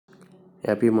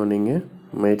Happy morning.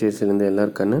 MyTradeCலேருந்து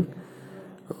எல்லாரும் கண்ணன்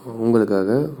உங்களுக்காக.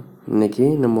 இன்றைக்கி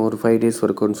நம்ம ஒரு 5 days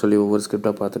ஒர்க் அவுட்னு சொல்லி ஒவ்வொரு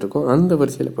ஸ்கிரிப்டாக பார்த்துட்ருக்கோம். அந்த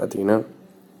வரிசையில் பார்த்தீங்கன்னா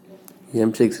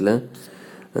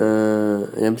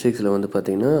M6ல் வந்து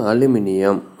பார்த்திங்கன்னா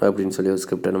அலுமினியம் அப்படின்னு சொல்லி ஒரு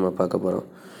ஸ்கிரிப்டை நம்ம பார்க்க போகிறோம்.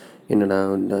 என்னடா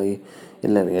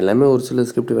இல்லை, எல்லாமே ஒரு சில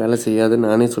ஸ்கிரிப்ட் வேலை செய்யாதுன்னு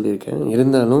நானே சொல்லியிருக்கேன்.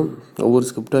 இருந்தாலும் ஒவ்வொரு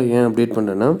ஸ்கிரிப்டாக ஏன் அப்டேட்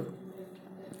பண்ணுறேன்னா,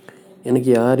 எனக்கு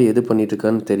யார் எது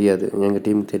பண்ணிகிட்ருக்கான்னு தெரியாது, எங்கள்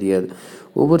டீம் தெரியாது.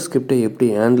 ஒவ்வொரு ஸ்கிரிப்டை எப்படி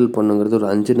ஹேண்டில் பண்ணுங்கிறது ஒரு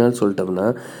 5 நாள் சொல்லிட்டோம்னா,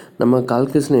 நம்ம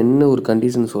கால்குலேஷன் என்ன ஒரு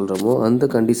கண்டிஷன் சொல்கிறோமோ அந்த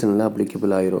கண்டிஷனில்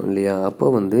அப்ளிகபிள் ஆயிரும் இல்லையா? அப்போ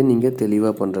வந்து நீங்கள்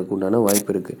தெளிவாக பண்ணுறதுக்கு உண்டான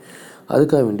வாய்ப்பு இருக்குது.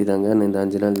 அதுக்காக வேண்டிதாங்க நான் இந்த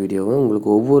 5 நாள் வீடியோவை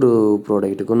உங்களுக்கு ஒவ்வொரு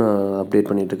ப்ராடக்ட்டுக்கும் நான் அப்டேட்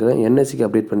பண்ணிகிட்ருக்கிறேன். NSCக்கு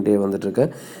அப்டேட் பண்ணிட்டே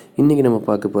வந்துட்டுருக்கேன். இன்றைக்கி நம்ம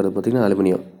பார்க்க போகிறது பார்த்திங்கன்னா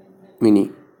அலுமினியம் மினி.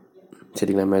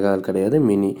 சரிங்களா? மெகா கிடையாது,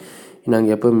 மினி.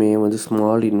 நாங்கள் எப்போவுமே வந்து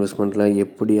ஸ்மால் இன்வெஸ்ட்மெண்ட்டில்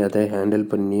எப்படி அதை ஹேண்டில்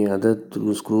பண்ணி அதை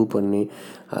ஸ்க்ரூ பண்ணி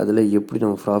அதில் எப்படி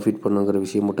நம்ம ப்ராஃபிட் பண்ணுங்கிற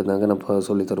விஷயம் மட்டும்தாங்க நம்ம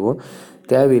சொல்லித்தருவோம்.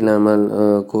 தேவையில்லாமல்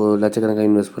லட்சக்கணக்காக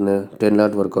இன்வெஸ்ட் பண்ண 10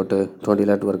 lakh work out, 20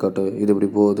 lakh work out, இது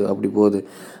இப்படி போகுது அப்படி போகுது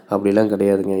அப்படிலாம்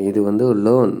கிடையாதுங்க. இது வந்து ஒரு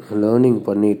லேர்னிங்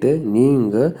பண்ணிவிட்டு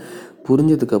நீங்கள்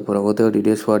புரிஞ்சதுக்கப்புறம் ஒரு 30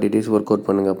 days 40 days ஒர்க் அவுட்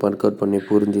பண்ணுங்கள். ஒர்க் அவுட் பண்ணி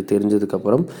புரிஞ்சு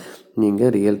தெரிஞ்சதுக்கப்புறம்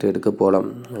நீங்கள் ரியல் ட்ரேடுக்கு போகலாம்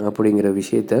அப்படிங்கிற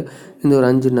விஷயத்த இந்த ஒரு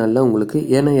 5 நாளில் உங்களுக்கு,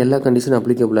 ஏன்னா எல்லா கண்டிஷனும்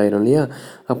அப்ளிகபிள் ஆகிரும் இல்லையா?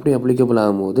 அப்படி அப்ளிகபிள்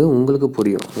ஆகும்போது உங்களுக்கு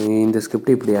புரியும் இந்த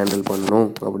ஸ்கிரிப்ட் இப்படி ஹேண்டில் பண்ணணும்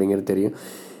அப்படிங்கிறது தெரியும்.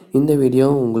 இந்த வீடியோ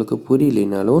உங்களுக்கு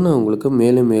புரியலைனாலும் நான் உங்களுக்கு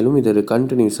மேலும் இதை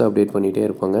கண்டினியூஸாக அப்டேட் பண்ணிகிட்டே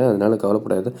இருப்பாங்க. அதனால்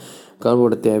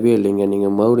கவலைப்பட தேவையே இல்லைங்க.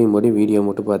 நீங்கள் மறுபடியும் வீடியோ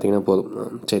மட்டும் பார்த்தீங்கன்னா போதும்.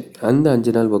 சரி, அந்த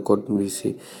 5 நாள் ஒர்க் அவுட்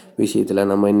விஷயத்தில்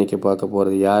நம்ம இன்றைக்கி பார்க்க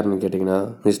போகிறது யாருன்னு கேட்டிங்கன்னா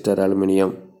மிஸ்டர்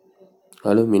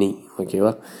அலுமினி.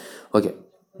 ஓகேவா? ஓகே,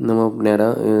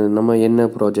 நம்ம என்ன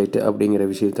ப்ராஜெக்ட் அப்படிங்கிற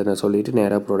விஷயத்தை நான் சொல்லிவிட்டு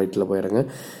நேராக ப்ராடக்ட்டில் போயிடுறேங்க.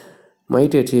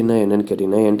 MyTradeC என்னென்னு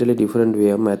கேட்டிங்கன்னா என்டர்லி டிஃப்ரெண்ட் வே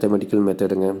ஆஃப் மேத்தமெட்டிக்கல்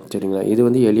மெத்தடுங்க. சரிங்களா? இது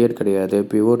வந்து எலியட் கிடையாது,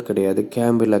 பிவோட் கிடையாது,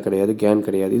 கேம்பில்லா கிடையாது, கேன்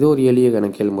கிடையாது. இது ஒரு எளிய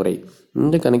கணக்கியல் முறை.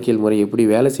 இந்த கணக்கியல் முறை எப்படி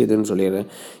வேலை செய்யுதுன்னு சொல்லிடுறேன்.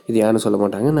 இது யாரும் சொல்ல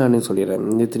மாட்டாங்க, நானே சொல்லிடுறேன்.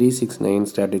 இந்த 369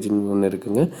 ஸ்ட்ராட்டஜின்னு ஒன்று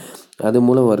இருக்குங்க. அது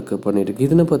மூலம் ஒர்க் பண்ணியிருக்கு.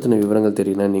 இதனை பற்றின விவரங்கள்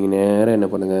தெரியுன்னா நீங்கள் நேராக என்ன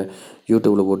பண்ணுங்கள்,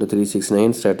 யூடியூப்பில் போட்டு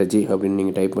 369 ஸ்ட்ராட்டஜி அப்படின்னு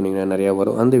நீங்கள் டைப் பண்ணிங்கன்னா நிறையா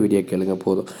வரும். அந்த வீடியோ கேளுங்க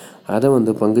போதும். அதை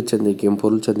வந்து பங்குச்சந்தைக்கும்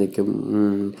பொருள் சந்தைக்கும்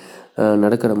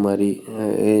நடக்கிற மாதிரி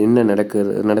என்ன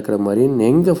நடக்கிற மாதிரி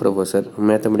எங்கள் ப்ரொஃபஸர்,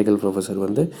 மேத்தமெட்டிக்கல் ப்ரொஃபஸர்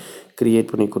வந்து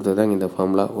க்ரியேட் பண்ணி கொடுத்ததாங்க இந்த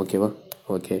ஃபார்முலா. ஓகேவா?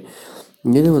 ஓகே,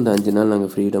 இது வந்து 5 நாள்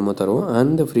நாங்கள் ஃப்ரீடமாக தருவோம்.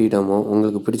 அந்த ஃப்ரீடமும்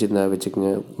உங்களுக்கு பிடிச்சிருந்தா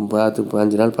வச்சுக்கோங்க.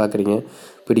 5 நாள் பார்க்குறீங்க,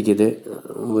 பிடிக்குது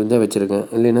இருந்தால் வச்சுருங்க,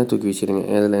 இல்லைன்னா தூக்கி வச்சுருங்க.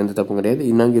 அதில் எந்த தப்பும் கிடையாது.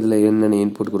 நாங்கள் இதில் என்னென்ன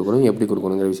இன்புட் கொடுக்கணும், எப்படி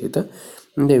கொடுக்கணுங்கிற விஷயத்த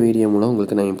இந்த வீடியோ மூலம்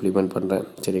உங்களுக்கு நான் இம்ப்ளிமெண்ட் பண்ணுறேன்.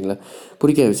 சரிங்களா?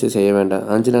 பிடிக்காத விஷயம் செய்ய வேண்டாம்.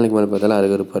 5 நாளைக்கு மேலே பார்த்தாலும்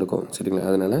அருகருப்பாக இருக்கும். சரிங்களா?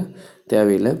 அதனால்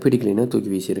தேவையில்லை. பிடிக்கலைன்னா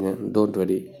தூக்கி வீசிடுங்க. Don't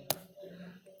worry.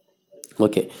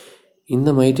 ஓகே, இந்த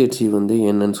MyTradeC வந்து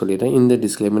என்னன்னு சொல்லிடுறேன். இந்த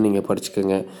டிஸ்க்ளைமர் நீங்கள்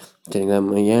படிச்சுக்கோங்க. சரிங்களா?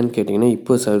 ஏன்னு கேட்டிங்கன்னா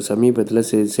இப்போ சமீபத்தில்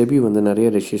செபி வந்து நிறைய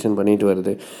ரெஜிஸ்ட்ரேஷன் பண்ணிட்டு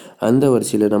வருது. அந்த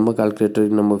வரிசையில் நம்ம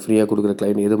கால்குலேட்டர் நம்ம ஃப்ரீயாக கொடுக்குற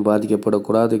கிளைண்ட் எதுவும்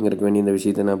பாதிக்கப்படக்கூடாதுங்கிறதுக்கு வேண்டி இந்த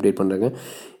விஷயத்தை நான் அப்டேட் பண்ணுறேங்க.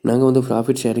 நாங்கள் வந்து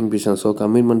ப்ராஃபிட் ஷேரிங் பிஸ்னஸோ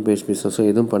கமிட்மெண்ட் பேஸ்ட் பிஸ்னஸோ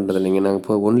எதுவும் பண்ணுறது இல்லைங்க. நாங்கள்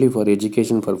இப்போ ஒன்லி ஃபார்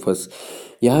எஜுகேஷன் பர்பஸ்.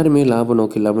 யாருமே லாப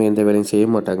நோக்கு இல்லாமல் எந்த வேலையும் செய்ய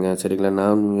மாட்டாங்க. சரிங்களா?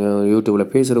 நான்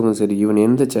யூடியூப்பில் பேசுகிறவங்க சரி, ஈவன்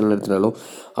எந்த சேனல் எடுத்தாலும்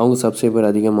அவங்க சப்ஸ்கிரைபர்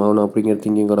அதிகமாகணும் அப்படிங்கிற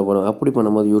திங்கிங் கூட போகணும். அப்படி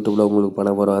பண்ணும்போது யூடியூப்பில் உங்களுக்கு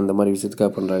பணம் வரும், அந்த மாதிரி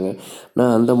விஷயத்துக்காக பண்ணுறாங்க.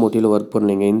 நான் அந்த மோட்டிவில் ஒர்க்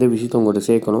பண்ணலைங்க. இந்த விஷயத்தை உங்கள்கிட்ட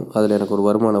சேர்க்கணும், அதில் எனக்கு ஒரு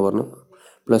வருமானம் வரணும்,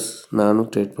 ப்ளஸ்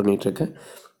நானும் ட்ரேட் பண்ணிகிட்ருக்கேன்.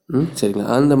 சரிங்களா?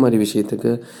 அந்த மாதிரி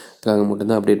விஷயத்துக்காக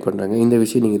மட்டும்தான் அப்டேட் பண்ணுறாங்க. இந்த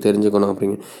விஷயம் நீங்கள் தெரிஞ்சுக்கணும்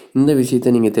அப்படிங்க. இந்த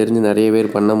விஷயத்த நீங்கள் தெரிஞ்சு நிறைய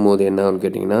பேர் பண்ணும் போது என்ன ஆகுன்னு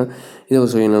கேட்டிங்கன்னா, இதை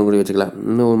ஒரு சுயநலம் கூட வச்சுக்கலாம்.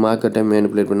 இன்னும் ஒரு மார்க்கெட்டை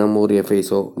மேனிப்புலேட் பண்ணால் ஒரு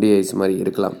FISஓ DIS மாதிரி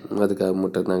இருக்கலாம். அதுக்காக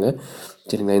மட்டும்தாங்க.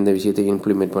 சரிங்களா? இந்த விஷயத்தை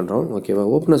இம்ப்ளிமெண்ட் பண்ணுறோம். ஓகேவா?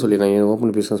 ஓப்பனாக சொல்லிடுறாங்க.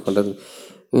 ஓப்பன் பிஸ்னஸ் பண்ணுறது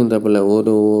தப்பில்ல.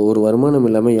 ஒரு வருமானம்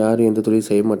இல்லாமல் யாரும் எந்த தொழிலும்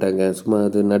செய்ய மாட்டாங்க. சும்மா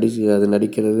அது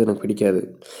நடிக்கிறது எனக்கு பிடிக்காது.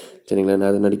 சரிங்களா? நான்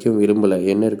அதை நடிக்கவும் விரும்பலை.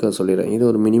 என்ன இருக்கோ சொல்லிடுறேன். இது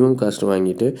ஒரு மினிமம் காஸ்ட்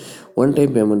வாங்கிட்டு 1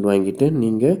 டைம் பேமெண்ட் வாங்கிட்டு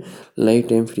நீங்கள் லைஃப்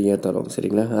டைம் ஃப்ரீயாக தரோம்.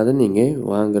 சரிங்களா? அதை நீங்கள்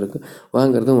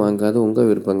வாங்குறதும் வாங்காதும் உங்கள்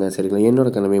விருப்பங்க. சரிங்களா?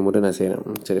 என்னோடய கடமையை மட்டும் நான்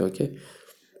செய்கிறேன். சரி, ஓகே.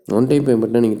 1 டைம்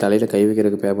பேமெண்ட்னால் நீங்கள் தலையில் கை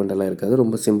வைக்கிறதுக்கு பேமெண்ட்டெல்லாம் இருக்காது.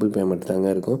 ரொம்ப சிம்பிள் பேமெண்ட் தாங்க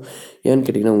இருக்கும். ஏன்னு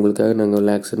கேட்டிங்கன்னா உங்களுக்காக நாங்கள்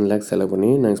லேக்ஸ் செலவு பண்ணி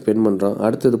நாங்கள் ஸ்பெண்ட் பண்ணுறோம்.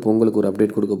 அடுத்தது பொங்கலுக்கு ஒரு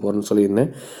அப்டேட் கொடுக்க போகிறோன்னு சொல்லியிருந்தேன்.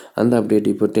 அந்த அப்டேட்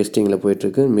இப்போ டெஸ்டிங்கில்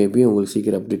போயிட்டுருக்கு. மேபி உங்களுக்கு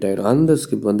சீக்கிரம் அப்டேட் ஆகிடும். அந்த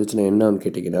ஸ்கிரிப்ட் வந்துச்சுன்னா என்னன்னு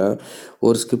கேட்டிங்கன்னா,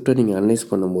 ஒரு ஸ்கிரிப்டை நீங்கள் அனலைஸ்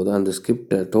பண்ணும்போது அந்த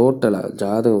ஸ்கிரிப்டை டோட்டலாக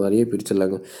ஜாதகம் வரையே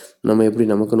பிரிச்சிடலாங்க. நம்ம எப்படி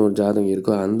நமக்குன்னு ஒரு ஜாதகம்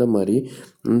இருக்கோ அந்த மாதிரி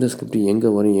இந்த ஸ்கிரிப்ட் எங்கே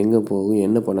வரும், எங்கே போகும்,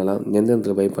 என்ன பண்ணலாம்,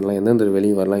 எந்தெந்த பை பண்ணலாம், எந்தெந்த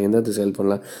வெளியே வரலாம், எந்தெந்த செல்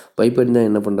பண்ணலாம், பை பண்ணி தான்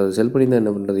என்ன பண்ணுறது, செல் பண்ணி தான்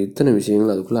என்ன பண்ணுறது, இத்தனை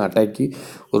விஷயங்கள் அதுக்குள்ளே அட்டாக்கி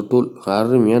ஒரு டூல்,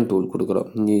 அருமையான டூல் கொடுக்குறோம்.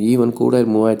 இங்கே ஈவன் கூட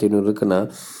 3500 இருக்குன்னா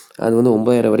அது வந்து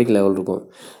 9000 வரைக்கும் லெவல் இருக்கும்.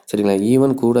 சரிங்களா?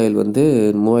 ஈவன் கூட ஆயில் வந்து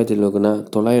 3500க்குன்னா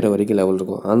 900 வரைக்கும் லெவல்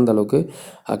இருக்கும். அந்தளவுக்கு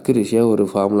அக்யூரேசியாக ஒரு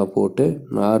ஃபார்முலா போட்டு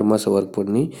 6 மாதம் ஒர்க்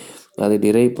பண்ணி அதை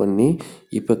டிரைவ் பண்ணி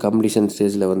இப்போ கம்படிஷன்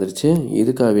ஸ்டேஜில் வந்துருச்சு.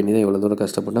 இதுக்காக வேண்டி தான் இவ்வளோ தூரம்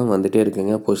கஷ்டப்பட்டால் வந்துகிட்டே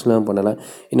இருக்குங்க. பொசிஷனாக பண்ணலாம்.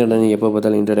 என்னடா நீ எப்போ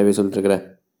பார்த்தாலும் இன்ட்ராடேவே சொல்லிட்டுருக்குற,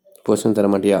 பொசிஷன் தர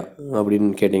மாட்டியா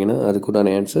அப்படின்னு கேட்டிங்கன்னா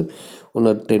அதுக்குண்டான ஆன்சர்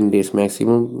இன்னொரு 10 டேஸ்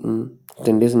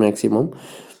மேக்ஸிமம்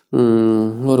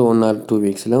ஒரு 1 or 2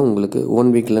 வீக்ஸில் உங்களுக்கு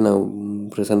 1 வீக்கில் நான்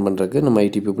ப்ரெசென்ட் பண்ணுறதுக்கு நம்ம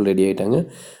ஐடி பீப்புள் ரெடி ஆகிட்டாங்க,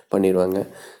 பண்ணிடுவாங்க.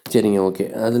 சரிங்க, ஓகே.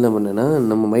 அதில் என்னென்னா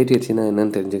நம்ம MyTradeCனா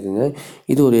என்னென்னு தெரிஞ்சுக்கோங்க.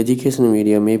 இது ஒரு எஜுகேஷன்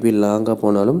வீடியோ, மேபி லாங்காக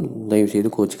போனாலும்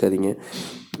தயவுசெய்து கோச்சிக்காதீங்க,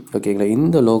 ஓகேங்களா.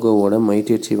 இந்த லோகோவோட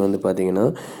MyTradeC வந்து பார்த்திங்கன்னா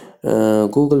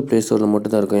கூகுள் ப்ளே ஸ்டோரில்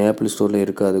மட்டும்தான் இருக்கும், ஆப்பிள் ஸ்டோரில்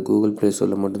இருக்காது. கூகுள் ப்ளே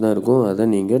ஸ்டோரில் மட்டும்தான் இருக்கும். அதை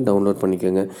நீங்கள் டவுன்லோட்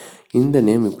பண்ணிக்கோங்க. இந்த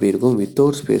நேம் இப்படி இருக்கும்,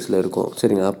 வித்தவுட் ஸ்பேஸில் இருக்கும்,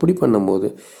 சரிங்க. அப்படி பண்ணும்போது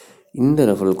இந்த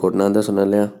ரெஃபரல் கோட் நான் தான் சொன்னேன்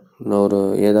இல்லையா, நான் ஒரு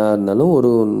எதாக இருந்தாலும் ஒரு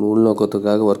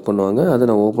உள்நோக்கத்துக்காக ஒர்க் பண்ணுவாங்க, அதை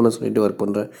நான் ஓப்பனாக சொல்லிட்டு ஒர்க்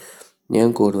பண்ணுறேன்.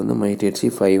 என் கோடு வந்து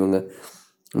MyTradeC5ங்க,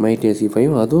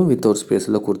 MyTradeC5, அதுவும் வித்தவுட்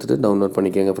ஸ்பேஸில் கொடுத்துட்டு டவுன்லோட்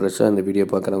பண்ணிக்கோங்க ஃப்ரெஷ்ஷாக இந்த வீடியோ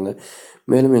பார்க்குறவங்க.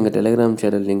 மேலும் எங்கள் டெலிகிராம்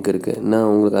சேனல் லிங்க் இருக்குது. நான்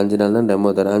உங்களுக்கு 5 நாள் தான்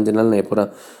டெமோ தரேன். 5 நாள் நான் எப்போ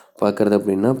பார்க்குறது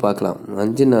அப்படின்னா பார்க்கலாம்.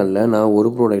 5 நாளில் நான்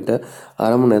ஒரு ப்ராடக்ட்டை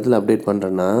அரை மணி நேரத்தில் அப்டேட்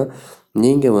பண்ணுறேன்னா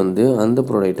நீங்கள் வந்து அந்த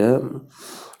ப்ராடக்ட்டை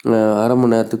அரை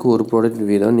மணி நேரத்துக்கு ஒரு ப்ராடக்ட்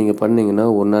வீதம் நீங்கள் பண்ணிங்கன்னா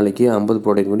ஒரு நாளைக்கு 50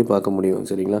 ப்ராடக்ட் பண்ணி பார்க்க முடியும்,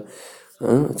 சரிங்களா.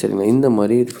 சரிங்களா. இந்த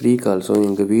மாதிரி ஃப்ரீ கால்ஸும்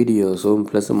எங்கள் வீடியோஸும்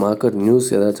ப்ளஸ் மார்க்கெட் நியூஸ்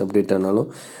ஏதாச்சும் அப்டேட் ஆனாலும்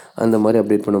அந்த மாதிரி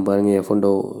அப்டேட் பண்ண பாருங்கள்.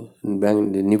 எஃப்என்டோ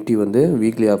பேங்க் நிஃப்டி வந்து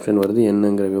வீக்லி ஆப்ஷன் வருது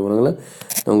என்னங்கிற விவரங்களை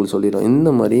நான் உங்களுக்கு சொல்லிடுவோம்.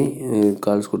 இந்த மாதிரி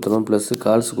கால்ஸ் கொடுத்துருவோம், ப்ளஸ்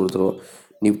கால்ஸ் கொடுத்துருவோம்.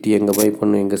 நிஃப்டி எங்கே பை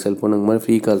பண்ணும், எங்கே செல் பண்ணுங்க மாதிரி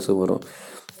ஃப்ரீ கால்ஸும் வரும்,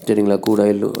 சரிங்களா. கூட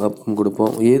அப்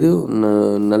கொடுப்போம். எது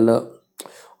நல்லா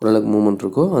ஓரளவுக்கு மூமெண்ட்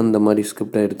இருக்கோ அந்த மாதிரி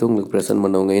ஸ்கிரிப்டாக எடுத்து உங்களுக்கு ப்ரெசென்ட்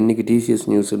பண்ணுவாங்க. இன்றைக்கி டிசிஎஸ்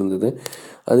நியூஸ் இருந்தது,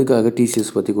 அதுக்காக டிசிஎஸ்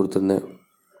பற்றி கொடுத்துருந்தேன்.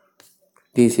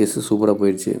 டிசிஎஸ் சூப்பராக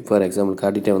போயிடுச்சு. ஃபார் எக்ஸாம்பிள்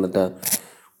காட்டிகிட்டே வந்துட்டா,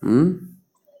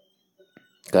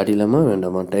 காட்டிடலாமா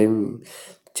வேண்டாமா, டைம்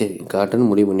சரி காட்டுன்னு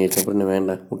முடிவு பண்ணிடுச்சு, அப்புறம் என்ன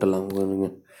வேண்டாம் விட்டலாம்.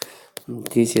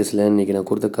 டிசிஎஸில் இன்றைக்கி நான்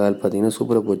கொடுத்த கால் பார்த்தீங்கன்னா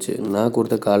சூப்பராக போச்சு. நான்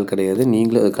கொடுத்த கால் கிடையாது,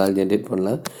 நீங்களும் அது கால் ஜென்ரேட்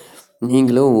பண்ணலாம்.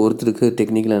 நீங்களும் ஒருத்தருக்கு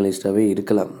டெக்னிக்கல் அனலிஸ்ட்டாகவே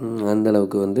இருக்கலாம்.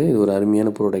 அந்தளவுக்கு வந்து இது ஒரு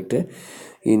அருமையான ப்ராடக்ட்டு.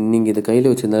 நீங்கள் இதை கையில்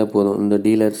வச்சுருந்தாலே போதும். இந்த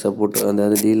டீலர் சப்போர்ட்,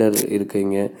 அதாவது டீலர்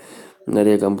இருக்கீங்க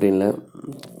நிறைய கம்பெனியில்,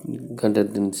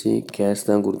 கண்டென்சி கேஷ்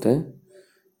தான் கொடுத்தேன்.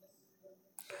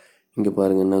 இங்கே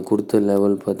பாருங்கள், நான் கொடுத்த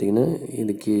லெவல் பார்த்தீங்கன்னா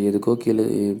இதுக்கு எதுக்கோ கீழே,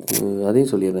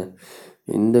 அதையும் சொல்லிடுறேன்.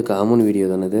 இந்த காமன் வீடியோ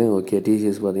தானே இது, ஓகே.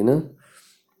 டிசிஎஸ் பார்த்தீங்கன்னா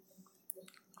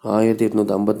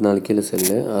 1854 கீழே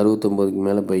செல்லு, 69க்கு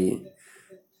மேலே பை,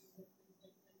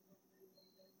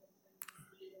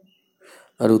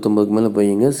 69க்கு மேலே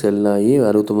பையங்க செல் ஆகி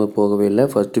 69 போகவே இல்லை.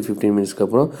 ஃபஸ்ட்டு 15 மினிட்ஸ்க்கு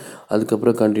அப்புறம்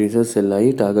அதுக்கப்புறம் கண்டினியூஸாக செல் ஆகி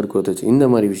டார்கெட் கொடுத்துச்சு. இந்த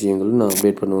மாதிரி விஷயங்களும் நான்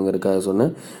அப்டேட் பண்ணுவேங்கிறதுக்காக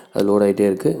சொன்னேன். அது லோட் ஆகிட்டே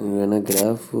இருக்குது. வேணால்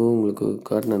கிராஃபும் உங்களுக்கு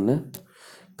காட்டினேன்னா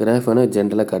கிராஃப் வேணால்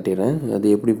ஜென்ரலாக காட்டிடுறேன்.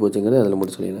 அது எப்படி போச்சுங்கிறது அதில்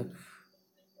மட்டும் சொல்லிடுறேன்.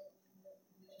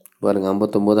 பாருங்கள்,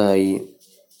 59 ஹை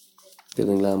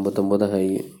சரிங்களா, 59 ஹை.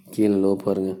 கீழே லோ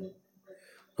பாருங்கள்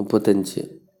 35,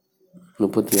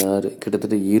 36,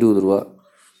 கிட்டத்தட்ட 20 ரூபா.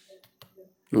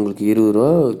 உங்களுக்கு 20 ரூபா,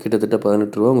 கிட்டத்தட்ட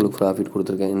 18 ரூபா உங்களுக்கு ப்ராஃபிட்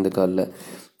கொடுத்துருக்கேன் இந்த காலில்.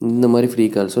 இந்த மாதிரி ஃப்ரீ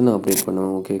கால்ஸும் நான் அப்டேட்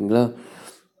பண்ணுவேன், ஓகேங்களா.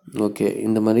 ஓகே,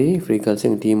 இந்த மாதிரி ஃப்ரீ கால்ஸ்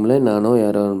எங்கள் டீமில் நானோ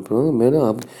யாரோ அனுப்புவோம். மேலும்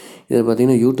இதில்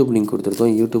பார்த்தீங்கன்னா யூடியூப் லிங்க்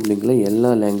கொடுத்துருக்கோம். யூடியூப் லிங்க்கில்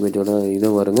எல்லா லாங்குவேஜோட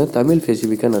இதுவும் வருங்க. தமிழ்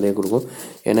ஸ்பெசிஃபிக்காக நிறைய கொடுக்கும்.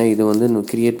 ஏன்னா இது வந்து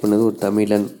க்ரியேட் பண்ணது ஒரு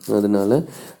தமிழன், அதனால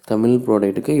தமிழ்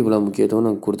ப்ராடக்ட்டுக்கு இவ்வளோ முக்கியத்துவம்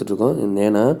நாங்கள் கொடுத்துட்ருக்கோம்.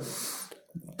 ஏன்னா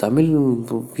தமிழ்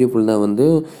பீப்புள் தான் வந்து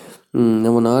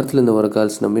நம்ம நார்த்தில் இந்த வர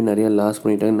கால்ஸ் நம்பி நிறைய லாஸ்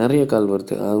பண்ணிட்டாங்க. நிறைய கால்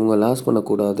வருது, அவங்க லாஸ்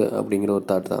பண்ணக்கூடாது அப்படிங்கிற ஒரு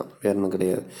தாட் தான், வேறு ஒன்றும்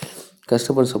கிடையாது.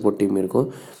 கஸ்டமர் சப்போர்ட் டீம் இருக்கும்.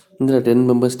 இதில் 10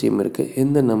 மெம்பர்ஸ் டீம் இருக்குது.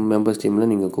 இந்த மெம்பர்ஸ் டீமில்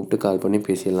நீங்கள் கூப்பிட்டு கால் பண்ணி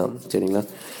பேசிடலாம், சரிங்களா.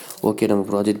 ஓகே, நம்ம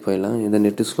ப்ராஜெக்ட் போயிடலாம். இந்த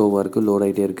நெட்டு ஸ்லோவாக இருக்குது, லோட்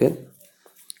ஆகிட்டே இருக்குது.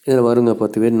 இதில் வருங்க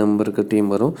 10 பேர் நம்பருக்கு டீம்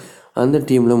வரும். அந்த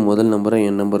டீமில் முதல் நம்பராக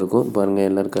என் நம்பர் இருக்கும் பாருங்கள்,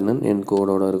 எல்லாருக்கண்ணன் என்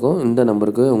கோடோட இருக்கும். இந்த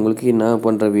நம்பருக்கு உங்களுக்கு நான்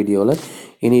பண்ணுற வீடியோவில்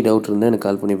எனி டவுட் இருந்தால் எனக்கு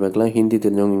கால் பண்ணி பார்க்கலாம். ஹிந்தி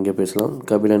தெரிஞ்சவங்க இங்கே பேசலாம்.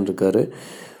 கபிலன் இருக்கார்,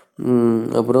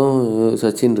 அப்புறம்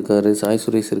சச்சின் இருக்கார், சாய்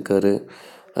சுரேஷ் இருக்கார்,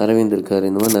 அரவிந்த் இருக்கார்.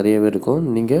 இந்த மாதிரி நிறைய பேர் இருக்கும்.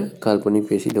 நீங்கள் கால் பண்ணி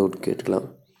பேசி டவுட் கேட்டுக்கலாம்,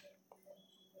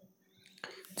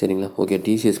 சரிங்களா. ஓகே,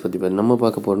 டிசிஎஸ் பற்றி நம்ம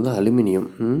பார்க்க போகிறது அலுமினியம்.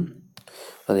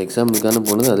 அது எக்ஸாம்பிளுக்கான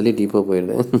போனது, அதுலேயே டீப்பாக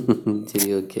போயிடுது. சரி,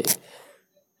 ஓகே.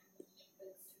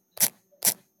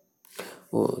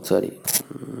 சாரி,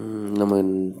 நம்ம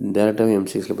டேரெக்டாகவே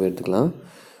M6ல் போய் எடுத்துக்கலாம்,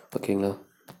 ஓகேங்களா.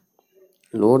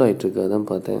 லோட் ஆகிட்டுருக்கு, அதான்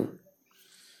பார்த்தேன்.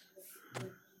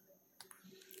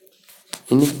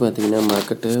 இன்றைக்கி பார்த்தீங்கன்னா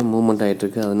மார்க்கெட்டு மூவ்மெண்ட்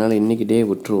ஆகிட்டுருக்கு, அதனால் இன்றைக்கி டே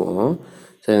விட்டுருவோம்.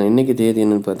 சரி, இன்றைக்கி தேதி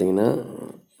என்னென்னு பார்த்தீங்கன்னா,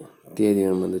 தேதி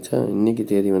வந்துச்சா, இன்றைக்கி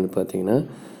தேதி வந்து பார்த்தீங்கன்னா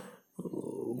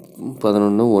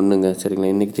 11/1ங்க,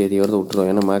 சரிங்களா. இன்றைக்கி தேதியோடு விட்டுருவோம்.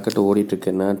 ஏன்னா மார்க்கெட்டு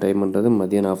ஓடிட்டுருக்கு. நான் டைம் பண்ணுறது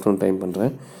மதியானம் ஆஃப்டர்நூன் டைம்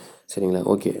பண்ணுறேன், சரிங்களா.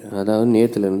 ஓகே, அதாவது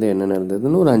நேற்றுலேருந்து என்ன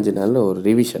நடந்ததுன்னு ஒரு 5 நாளில் ஒரு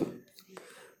ரிவிஷன்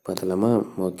பார்த்தலாமா.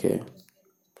 ஓகே,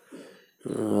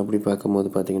 அப்படி பார்க்கும்போது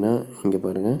பார்த்தீங்கன்னா இங்கே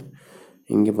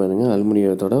பாருங்கள்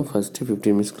அலுமினியத்தோட ஃபஸ்ட்டு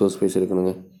 15 மினிட்ஸ் க்ளோஸ் ப்ரைஸ்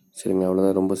இருக்கணுங்க. சரிங்களா,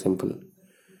 அவ்வளோதான், ரொம்ப சிம்பிள்.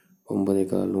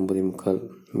 9:15 9:45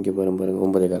 இங்கே பாருங்கள்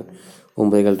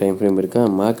 9:15 டைம் ஃப்ரேம் இருக்கா.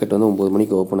 மார்க்கெட் வந்து 9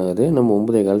 மணிக்கு ஓப்பன் ஆகுது. நம்ம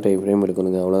 9:15 டைம் ஃப்ரேம்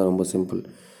எடுக்கணுங்க, அவ்வளோதான், ரொம்ப சிம்பிள்.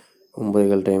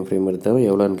 9:15 டைம் ஃப்ரேம் எடுத்தால்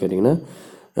எவ்வளோன்னு கேட்டிங்கன்னா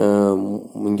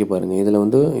இங்கே பாருங்கள், இதில்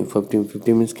வந்து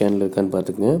 15 மினிட்ஸ் ஸ்கேனில் இருக்கான்னு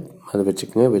பார்த்துக்குங்க. அதை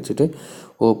வச்சுட்டு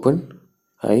ஓப்பன்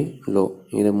ஹை லோ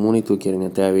இதை 3 தூக்கிடுங்க,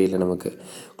 தேவையில்லை நமக்கு.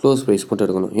 க்ளோஸ் ப்ரைஸ் மட்டும்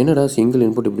எடுக்கணும். என்னடா சிங்கிள்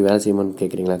இன்புட் இப்படி வேலை செய்யுமான்னு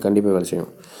கேட்குறீங்களா? கண்டிப்பாக வேலை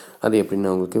செய்யும். அது எப்படின்னு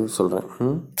நான் உங்களுக்கு சொல்கிறேன்.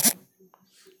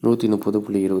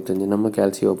 130.25 நம்ம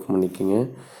கேல்சி ஓப்பன் பண்ணிக்கோங்க.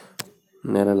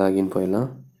 நேராக லாகின் போயிடலாம்.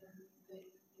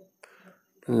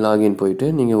 லாகின் போயிட்டு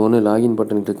நீங்கள் ஒன்று லாகின்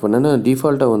பட்டன் கிளிக் பண்ணால்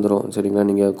டிஃபால்ட்டாக வந்துடும். சரிங்களா,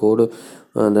 நீங்கள் கோடு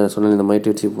அந்த சொன்ன இந்த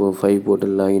MyTradeC 5 போட்டு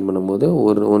லாகின் பண்ணும்போது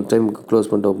ஒன் டைம் க்ளோஸ்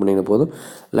பண்ணிட்டு ஓப்பன் பண்ணின போதும்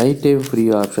லைட் டைம் ஃப்ரீ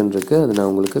ஆப்ஷன் இருக்குது. அது நான்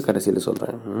உங்களுக்கு கடைசியில்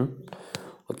சொல்கிறேன்.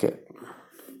 Okay,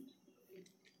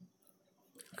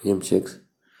 M6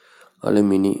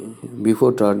 alumni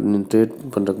before trade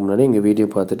பண்ணுறதுக்கு முன்னாடி எங்கள் வீடியோ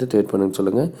பார்த்துட்டு ட்ரேட் பண்ணுன்னு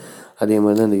சொல்லுங்கள். அதே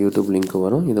மாதிரி தான் இந்த யூடியூப் லிங்க்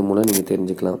வரும், இது மூலம் நீங்கள்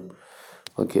தெரிஞ்சுக்கலாம்.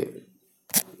 ஓகே,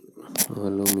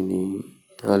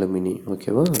 அலுமினி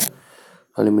ஓகேவா,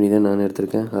 அலுமினி தான் நான்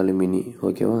எடுத்திருக்கேன். அலுமினி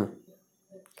ஓகேவா,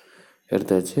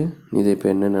 எடுத்தாச்சு. இது இப்போ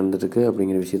என்ன நடந்துட்டுருக்கு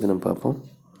அப்படிங்கிற விஷயத்தை நம்ம பார்ப்போம்.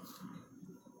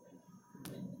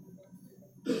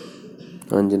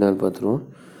 5 நாள் பார்த்துருவோம்.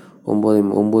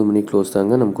 9 மணி க்ளோஸ்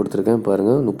தாங்க நம்ம கொடுத்துருக்கேன்.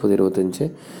 பாருங்கள் 30.25.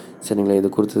 சரிங்களா, இது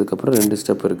கொடுத்ததுக்கப்புறம் 2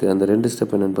 ஸ்டெப் இருக்குது. அந்த 2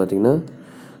 ஸ்டெப் என்னென்னு பார்த்தீங்கன்னா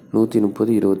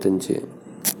 130.25.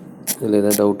 இதில்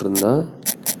எதாவது டவுட் இருந்தால்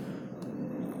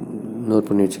நோட்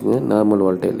பண்ணி வச்சுக்கோங்க. நார்மல்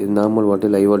வால்டைல், இது நார்மல்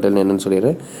வால்டைல். ஹை வால்டைல் என்னென்னு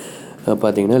சொல்லிடுறேன்.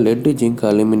 பார்த்தீங்கன்னா laddu, zinc,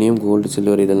 aluminium, gold,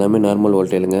 silver இது எல்லாமே நார்மல்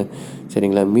வால்டைலுங்க.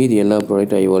 சரிங்களா, மீதி எல்லா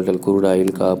product high volatile. Crude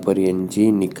oil, copper, NG,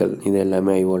 nickel இது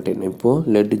எல்லாமே ஹை வால்டைல். இப்போது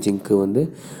லெட்டு, ஜிங்க்கு வந்து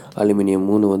அலுமினியம்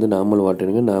 3 வந்து நார்மல்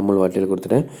வால்டைலுங்க. நார்மல் வால்டைல்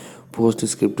கொடுத்துட்டேன். போஸ்ட்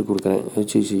ஸ்கிரிப்ட் கொடுக்குறேன்.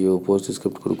 போஸ்ட்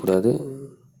ஸ்கிரிப்ட்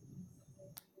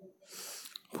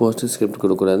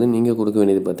கொடுக்கக்கூடாது. நீங்கள் கொடுக்க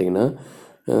வேண்டியது பார்த்தீங்கன்னா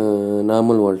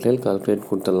நார்மல் வால்டைல் கால்குலேட்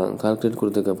கொடுத்துடலாம். கால்குலேட்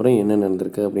கொடுத்ததுக்கப்புறம் என்ன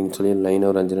நடந்திருக்கு அப்படின்னு சொல்லி லைனாக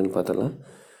ஒரு 5 நாள் பார்த்துடலாம்.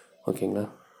 ஓகேங்களா,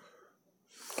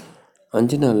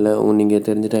 5 நாளில் நீங்கள்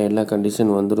தெரிஞ்சிட்டா எல்லா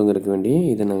கண்டிஷன் வந்துருங்கிறதுக்கு வேண்டி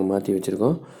இதை நாங்கள் மாற்றி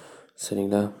வச்சுருக்கோம்.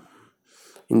 சரிங்களா,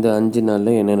 இந்த 5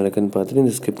 நாளில் என்ன நடக்குதுன்னு பார்த்துட்டு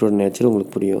இந்த ஸ்கிரிப்டோட நேச்சர்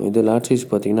உங்களுக்கு புரியும். இது லாட் சைஸ்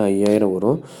பார்த்தீங்கன்னா 5000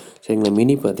 வரும். சரிங்களா,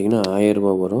 மினி பார்த்தீங்கன்னா 1000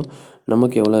 ரூபா வரும்.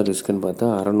 நமக்கு எவ்வளோ ரிஸ்க்குன்னு பார்த்தா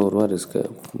 600 ரிஸ்க்கு.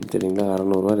 சரிங்களா,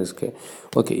 600 ரிஸ்க்கு.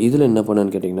 ஓகே, இதில் என்ன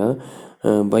பண்ணான்னு கேட்டிங்கன்னா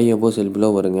பை அபோ செல் பிலோ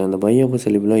வருங்க. அந்த பை அபோ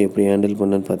செல் பிலோ எப்படி ஹேண்டில்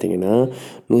பண்ணன்னு பார்த்தீங்கன்னா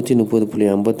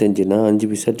 130.55னா 5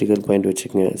 பைசா டிக்கெட் பாயிண்ட்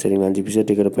வச்சுக்கோங்க. சரிங்களா, 5 பைசா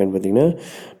டிக்கெட் பாயிண்ட் பார்த்தீங்கன்னா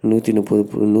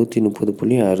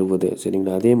 130.60.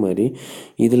 சரிங்களா, அதே மாதிரி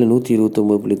இதில்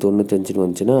 129.95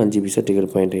 வந்துச்சுன்னா 5 பைசா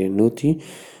டிக்கெட் பாயிண்ட்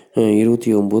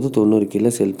 129.90 கீழே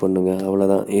செல் பண்ணுங்க.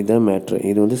 அவ்வளோதான், இதுதான் மேட்ரு.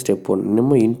 இது வந்து ஸ்டெப் 1.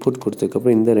 நம்ம இன்புட்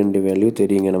கொடுத்ததுக்கப்புறம் இந்த 2 வேல்யூ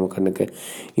தெரியுங்க நம்ம கண்ணுக்கு.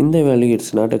 இந்த வேல்யூ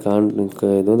இட்ஸ் நாட்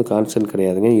இது வந்து கான்ஸ்டன்ட்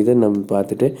கிடையாதுங்க. இதை நம்ம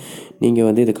பார்த்துட்டு நீங்கள்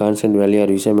வந்து இது கான்ஸ்டன்ட் வேல்யூ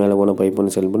 6 பைசா மேலே போனால் பை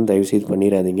பண்ணி செல் பண்ணி தயவுசெய்து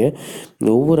பண்ணிடாதீங்க.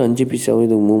 ஒவ்வொரு 5 பைசாவும்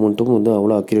இது மூமெண்ட்டும் வந்து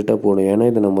அவ்வளோ அக்யூரேட்டாக போடும். ஏன்னா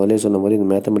இதை நான் முதலே சொன்ன மாதிரி இந்த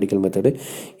மேத்தமெட்டிக்கல் மெத்தடு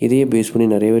இதையே பேஸ் பண்ணி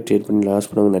நிறையவே ட்ரேட் பண்ணி லாஸ்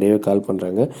பண்ணவங்க நிறையவே கால்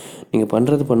பண்ணுறாங்க. நீங்கள்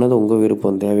பண்ணாத உங்கள்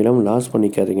விருப்பம், தேவையில்லாமல் லாஸ்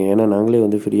பண்ணிக்காதீங்க. ஏன்னா நாங்களே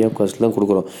வந்து ஃப்ரீ ஆஃப் காஸ்ட் தான்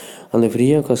கொடுக்குறோம். அந்த ஃப்ரீ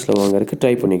ஆஃப் காஸ்ட்டில் வாங்குறதுக்கு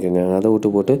ட்ரை பண்ணிக்கோங்க. அதை விட்டு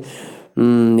போட்டு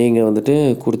நீங்கள் வந்துட்டு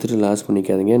கொடுத்துட்டு லாஸ்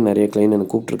பண்ணிக்காதீங்க. நிறைய கிளைண்ட்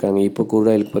எனக்கு கூப்பிட்ருக்காங்க. இப்போ குரூட்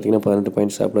ஆயிலுக்கு பார்த்தீங்கன்னா 18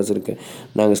 பாயிண்ட் ஸ்டாப் லாஸ் இருக்குது.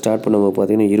 நாங்கள் ஸ்டார்ட் பண்ணும்போது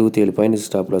பார்த்தீங்கன்னா 27 பாயிண்ட்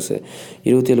ஸ்டாப் லாஸ்.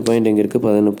 27 பாயிண்ட் எங்கே இருக்குது?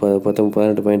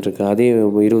 18 பாயிண்ட் இருக்குது. அதே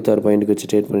 26 பாயிண்ட்டுக்கு வச்சு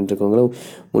ட்ரேட் பண்ணிட்டு இருக்கவங்களும்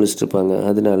முடிச்சுட்டு இருப்பாங்க.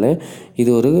 அதனால இது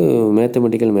ஒரு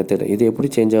மேத்தமெட்டிக்கல் மெத்தட். இது எப்படி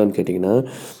சேஞ்ச் ஆகுன்னு கேட்டிங்கன்னா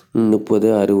 30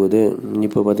 60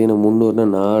 இப்போ பார்த்தீங்கன்னா 300னா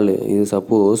 4. இது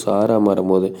சப்போஸ் 6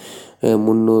 மாறும்போது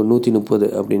 130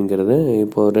 அப்படிங்கிறது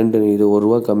இப்போ 2 இது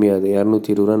 ₹1 கம்மியாகுது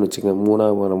 220 வச்சுக்கோங்க. 3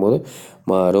 வரும்போது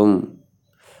மாறும்.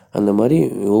 அந்த மாதிரி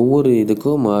ஒவ்வொரு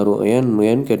இதுக்கும் மாறும்.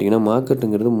 ஏன்னு கேட்டிங்கன்னா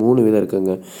மார்க்கெட்டுங்கிறது 3 விதம்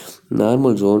இருக்குங்க.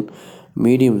 நார்மல் ஜோன்,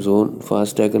 மீடியம் ஜோன்,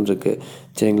 ஃபாஸ்டாக்னு இருக்குது.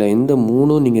 சரிங்களா, இந்த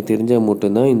 3ம் நீங்கள் தெரிஞ்சால்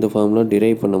மட்டும்தான் இந்த ஃபார்ம்லாம்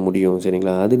டிரைவ் பண்ண முடியும்.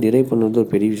 சரிங்களா, அது டிரைவ் பண்ணுறது ஒரு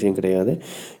பெரிய விஷயம் கிடையாது.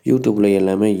 யூடியூப்பில்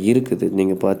எல்லாமே இருக்குது,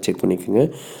 நீங்கள் பார்த்து செக் பண்ணிக்கோங்க.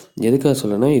 எதுக்காக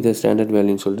சொல்லனா இதை ஸ்டாண்டர்ட்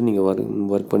வேல்யூன்னு சொல்லிட்டு நீங்கள்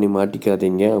ஒர்க் பண்ணி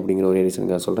மாட்டிக்காதீங்க அப்படிங்கிற ஒரே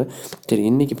ரீசனுக்காக சொல்கிறேன். சரி,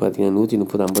 இன்றைக்கி பார்த்தீங்கன்னா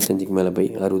 130 55க்கு மேலே பை,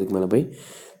 60க்கு மேலே பை.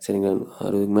 சரிங்களா,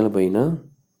 60க்கு மேலே பைனா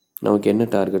நமக்கு என்ன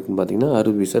டார்கெட்னு பார்த்தீங்கன்னா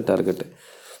 60 பைசா டார்கெட்டு.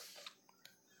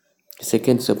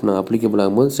 செகண்ட் ஸ்டெப் நான் அப்ளிகபிள்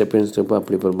ஆகும்போது செகண்ட் ஸ்டெப்பு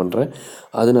அப்ளிகபிள் பண்ணுறேன்.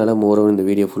 அதனால மோரோவர் இந்த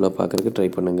வீடியோ ஃபுல்லாக பார்க்குறதுக்கு ட்ரை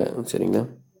பண்ணுங்கள். சரிங்களா,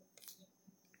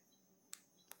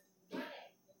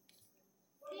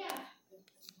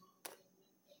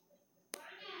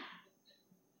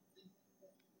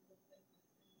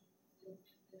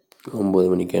 ஒம்பது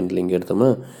மணி கேண்டில் இங்கே எடுத்தோம்னா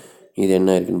இது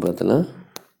என்ன இருக்குதுன்னு பார்த்தலாம்.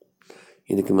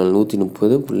 இதுக்கு மேலே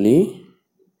 130.55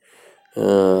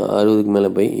 60க்கு மேலே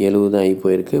பை, 70 ஆகி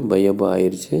போயிருக்கு, பை அப்போ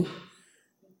ஆயிடுச்சு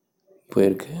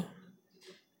போயிருக்கு.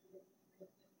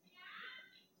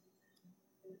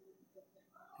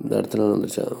 இந்த இடத்துல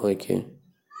வந்துருச்சா? ஓகே,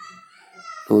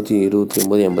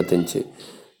 129.85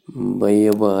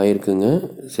 பையப்போ ஆயிருக்குங்க.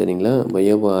 சரிங்களா,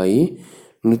 பையப்போ ஆகி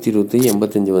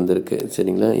 125.85 வந்திருக்கு.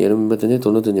 சரிங்களா, 85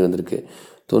 95 வந்திருக்கு.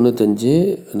 95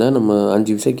 தான் நம்ம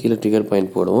 5 நிமிஷம் கீழே ட்ரிகர்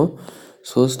பாயிண்ட் போடுவோம்.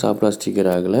 ஸோ ஸ்டாப் லாஸ் ட்ரிகர்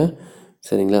ஆகலை.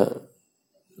 சரிங்களா,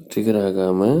 ட்ரிகர்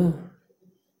ஆகாமல்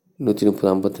 130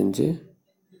 55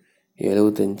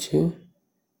 75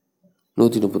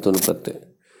 131 10.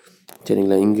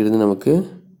 சரிங்களா, இங்கேருந்து நமக்கு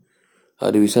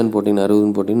 6 விசான்னு போட்டிங்கன்னா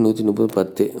 60ன்னு போட்டிங்கன்னா 130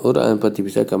 10, ஒரு 10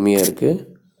 பைசா கம்மியாக இருக்குது.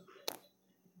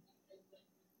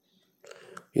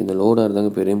 இந்த லோடாக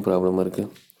இருந்தாங்க பெரிய ப்ராப்ளமாக இருக்குது.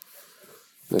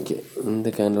 ஓகே, இந்த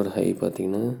கேனோட ஹை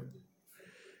பார்த்தீங்கன்னா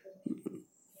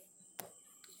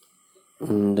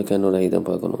இந்த கேனோட ஹை தான்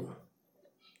பார்க்கணும்.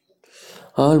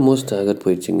 ஆல்மோஸ்ட் டார்கெட்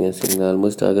போயிடுச்சுங்க. சரிங்களா,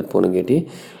 ஆல்மோஸ்ட் டார்கெட் போனங்காட்டி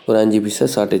ஒரு 5 பைசா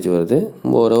ஷார்ட்டேஜ் வருது.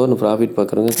 ஓரளவு ப்ராஃபிட்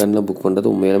பார்க்குறவங்க கண்ணில் புக்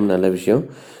பண்ணுறது உண்மையிலும் நல்ல விஷயம்.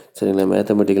 சரிங்களா,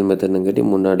 மேத்தமெட்டிக்கல் மெத்தட்னுங்காட்டி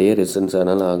முன்னாடியே ரெசிஸ்டன்ஸ்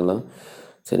ஆனாலும் ஆகலாம்.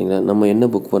 சரிங்களா, நம்ம என்ன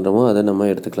புக் பண்ணுறோமோ அதை நம்ம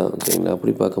எடுத்துக்கலாம். சரிங்களா,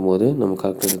 அப்படி பார்க்கும்போது நம்ம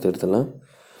கால்குலேட்டர் எடுத்துடலாம்.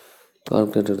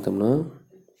 கால்குலேட்டர் எடுத்தோம்னா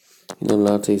இன்னொரு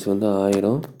லாட் சைஸ் வந்து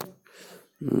 1000,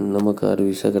 நமக்கு 6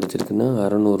 விசா கிடச்சிருக்குன்னா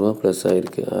 600 ப்ளஸ்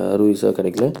ஆகிருக்கு. 6 விசா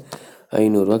கிடைக்கல,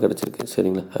 500 கிடச்சிருக்கு.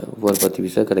 சரிங்களா, ஒரு 10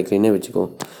 விசா கிடைக்கலன்னே வச்சுக்கோ,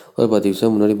 ஒரு 10 விசா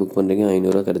முன்னாடி புக் பண்ணுறீங்க,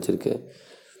 500 கிடச்சிருக்கு.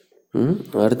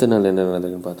 அடுத்த நாள் என்ன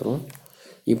நடக்குதுன்னு பார்த்துருவோம்.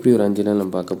 இப்படி ஒரு 5 நாள்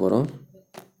நம்ம பார்க்க போகிறோம்.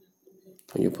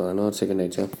 ஐயோ, 16 செகண்ட்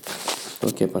ஆயிடுச்சா?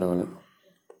 ஓகே, பரவாயில்ல,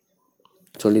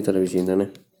 சொல்லித்தர விஷயம் தானே.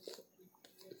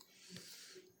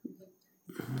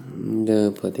 இந்த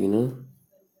பார்த்தீங்கன்னா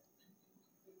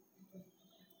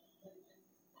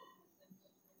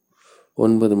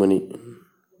 9 மணி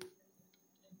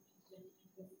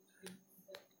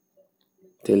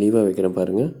தெளிவாக வைக்கிறேன்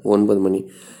பாருங்கள். 9 மணி,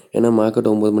 ஏன்னா மார்க்கெட்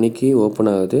 9 மணிக்கு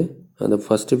ஓப்பன் ஆகுது. அந்த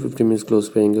ஃபஸ்ட்டு 15 மினிட்ஸ்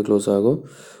க்ளோஸ் போய் எங்கே க்ளோஸ் ஆகும்?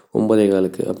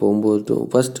 9:15. அப்போ 9 to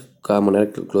ஃபஸ்ட் 1/4 மணி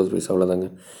நேரம் க்ளோஸ் ப்ரைஸ் அவ்வளோதாங்க.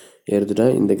 எடுத்துட்டா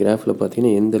இந்த கிராஃபில்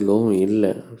பார்த்தீங்கன்னா எந்த லோவும்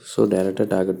இல்லை. ஸோ டேரெக்டாக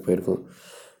டார்கெட் போயிருக்கும்.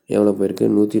 எவ்வளோ போயிருக்கு?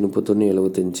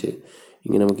 131.75.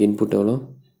 இங்கே நமக்கு இன்புட் எவ்வளோ?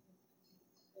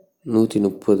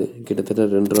 130, கிட்டத்தட்ட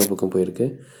 2 ரூபா பக்கம் போயிருக்கு.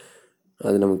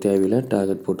 அது நமக்கு தேவையில்லை.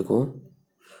 டார்கெட் போட்டுக்குவோம்,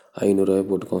 500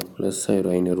 போட்டுக்குவோம், ப்ளஸ்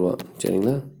ஆயிரும் 500.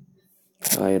 சரிங்களா,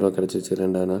 1000 கிடச்சிச்சு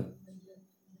 2ஆம் நாள்.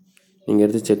 நீங்கள்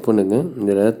எடுத்து செக் பண்ணுங்கள்.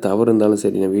 இதில் ஏதாவது தவறு இருந்தாலும்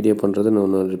சரி, நான் வீடியோ பண்ணுறது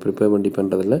நான் ஒன்று ப்ரிப்பேர் பண்ணி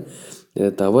பண்ணுறதில்ல.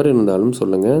 இதில் தவறு இருந்தாலும்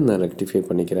சொல்லுங்கள், நான் ரெக்டிஃபை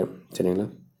பண்ணிக்கிறேன். சரிங்களா,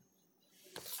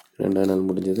 2ஆம் நாள்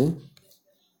முடிஞ்சது.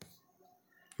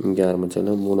 இங்கே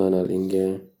ஆரம்பித்தாலும் 3ஆம் நாள் இங்கே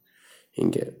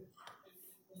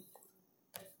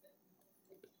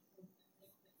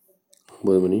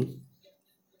 9 மணி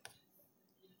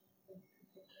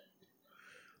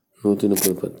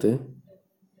 130.10.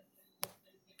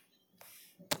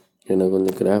 எனக்கு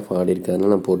கொஞ்சம் கிராஃப் ஆடி இருக்கு,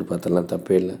 அதனால நான் போட்டு பார்த்துடலாம்,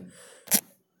 தப்பே இல்லை.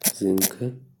 Zinc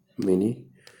mini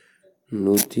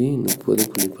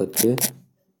 130.10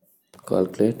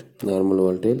 calculate, normal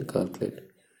வால்டேல் calculate.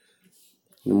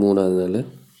 இது 3ஆவது நாள்.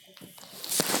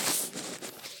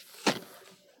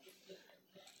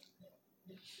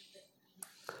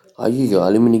 ஐயோ,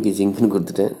 அலுமினிக்கு ஜிங்க்னு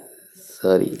கொடுத்துட்டேன்,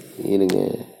 சாரி, இருங்க.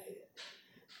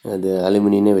 அது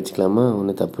அலுமினியனே வச்சுக்கலாமா?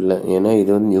 ஒன்றும் தப்பு இல்லை, ஏன்னா இது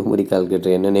வந்து நியூமரி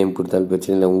கால்குலேட்டர், என்ன நேம் கொடுத்தாலும்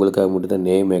பிரச்சனை இல்லை. உங்களுக்காக மட்டும் தான்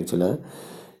நேம் ஆக்சுவலாக.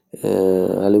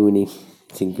 அலுமினி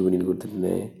ஜிங்க் பண்ணிட்டு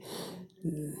கொடுத்துருந்தேன்.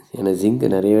 ஏன்னா ஜிங்க்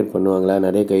நிறைய பேர் பண்ணுவாங்களா,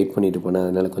 நிறைய கைட் பண்ணிட்டு போனேன்,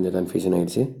 அதனால் கொஞ்சம் கன்ஃபியூஷன்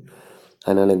ஆகிடுச்சு.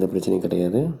 அதனால் எந்த பிரச்சனையும்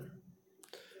கிடையாது.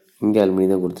 இங்கே அலுமினி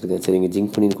தான் கொடுத்துருக்கேன். சரிங்க,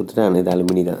 ஜிங்க் பண்ணி கொடுத்துட்டேன், ஆனால் இது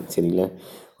அலுமினி தான். சரிங்களா,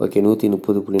 ஓகே.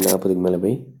 130.40 மேலே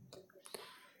போய்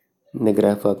இந்த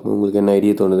கிராஃப் பார்க்கும்போது உங்களுக்கு என்ன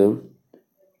ஐடியா தோணுது?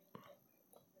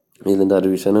 இதுலேருந்து 6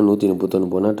 விஷயம்னா 131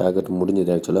 போனால் டார்கெட்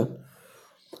முடிஞ்சது ஆக்சுவலாக.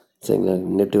 சரிங்களா,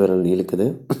 நெட்டு விரல் இழுக்குது,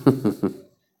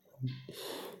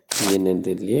 என்னன்னு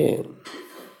தெரியலையே,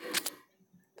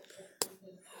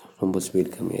 ரொம்ப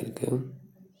ஸ்பீட் கம்மியாக இருக்குது.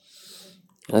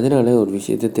 அதனால் ஒரு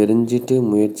விஷயத்தை தெரிஞ்சுட்டு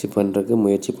முயற்சி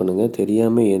பண்ணுங்கள்.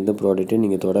 தெரியாமல் எந்த ப்ராடக்ட்டையும்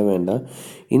நீங்கள் தொட வேண்டாம்.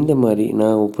 இந்த மாதிரி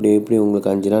நான் எப்படி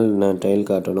உங்களுக்கு 5 நாள் நான் ட்ரையல்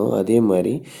காட்டணும், அதே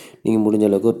மாதிரி நீங்கள் முடிஞ்ச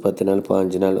அளவுக்கு ஒரு 10 நாள்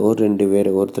 15 நாள் ஒரு 2 பேர்,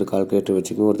 ஒருத்தர் கால்குலேட்டர்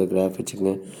வச்சுக்கோங்க, ஒருத்தர் கிராஃப்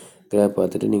வச்சுக்கோங்க. கிராஃப்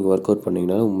பார்த்துட்டு நீங்கள் ஒர்க் அவுட்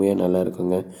பண்ணிங்கன்னா உண்மையாக நல்லா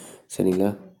இருக்குங்க. சரிங்களா,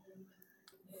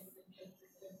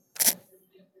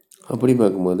 அப்படி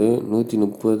பார்க்கும்போது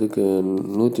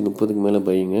 130க்கு மேலே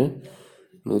பையுங்க.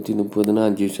 130னா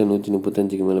 5 விஷயம்,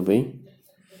 135க்கு மேலே பை.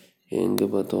 எங்கே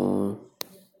பார்த்தோம்?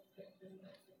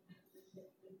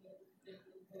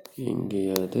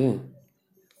 எங்கேயாவது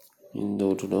இந்த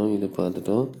விட்டுட்டோம், இது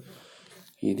பார்த்துட்டோம்,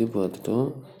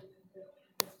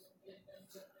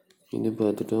 இது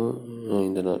பார்த்துட்டோம்,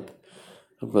 இந்த நாள்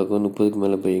அப்போ 30க்கு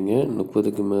மேலே பையங்க,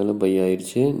 30க்கு மேலே பை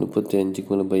ஆயிடுச்சு, 35க்கு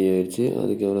மேலே பை ஆயிடுச்சு.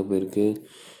 அதுக்கு எவ்வளோ போயிருக்கு?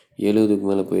 70க்கு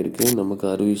மேலே போயிருக்கு. நமக்கு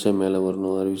 60 மேலே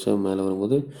வரணும். 60 மேலே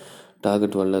வரும்போது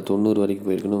டார்கெட் வரல, 90 வரைக்கும்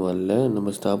போயிருக்கணும், வரல. நம்ம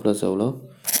ஸ்டாப் லாஸ் எவ்வளோ?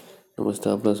 நம்ம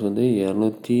ஸ்டாப் லாஸ் வந்து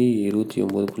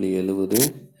 229.70.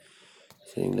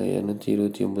 சரிங்களா,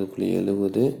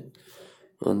 229.70.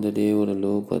 அந்த டேவோட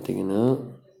லோ பார்த்தீங்கன்னா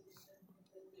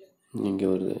இங்கே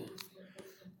வருது.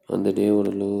 அந்த டேவோட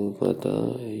லோ பார்த்தா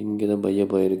இங்கே தான்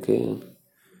பையப் ஆகிருக்கு.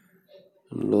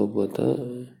 லோ பார்த்தா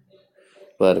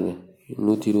பாருங்கள்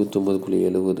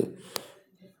 129.70.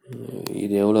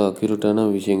 இது எவ்வளோ அக்யூரேட்டான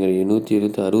விஷயங்கள்.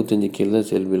 165 கீழே தான்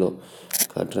செல்பிலோ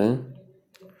காட்டுறேன்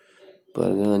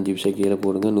பாருங்கள். 5 நிமிஷம் கீழே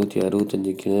போடுங்க,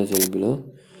 165 கீழே தான் செல்பிலோ.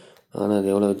 ஆனால் அது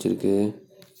எவ்வளோ வச்சுருக்கு?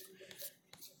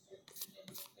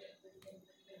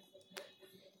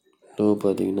 லோ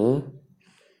பார்த்தீங்கன்னா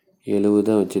 70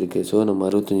 தான் வச்சுருக்கு. ஸோ நம்ம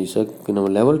 65 நம்ம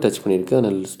லெவல் டச் பண்ணியிருக்கு.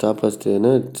 ஆனால் ஸ்டாப்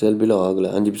லாஸ்ட்னா செல்பிலோ ஆகலை.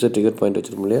 5 ட்ரிகர் பாயிண்ட்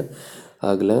வச்சுருக்கோம் இல்லையா,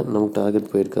 ஆகலை. நமக்கு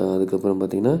டார்கெட் போயிருக்கா. அதுக்கப்புறம்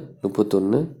பார்த்தீங்கன்னா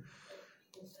 31.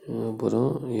 அப்புறம்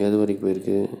எது வரைக்கும்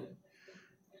போயிருக்கு?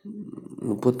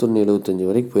 31.75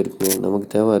 வரைக்கும் போயிருக்குங்க. நமக்கு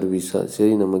தேவை அர்வீசா.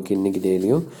 சரி, நமக்கு இன்றைக்கி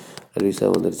டெய்லியும் அர்வீசா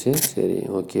வந்துருச்சு. சரி,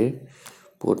 ஓகே,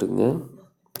 போட்டுங்க.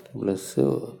 ப்ளஸ்ஸு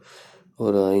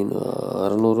ஒரு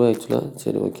 600 ஆக்சுவலாக.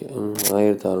 சரி, ஓகே,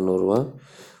 1600.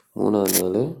 3ஆவது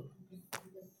நாள்,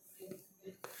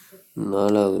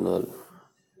 4ஆவது நாள்.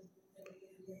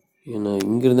 ஏன்னா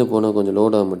இங்கேருந்து போனால் கொஞ்சம்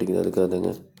லோட் ஆக மாட்டேங்குது, அதுக்காக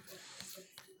தாங்க.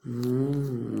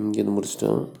 இங்கேருந்து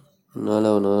முடிச்சிட்டோம்.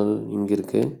 4ஆவது நாள் இங்கே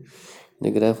இருக்குது. இந்த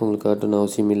கிராஃப் உங்களுக்கு காட்டணும்னு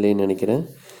அவசியம் இல்லைன்னு நினைக்கிறேன்.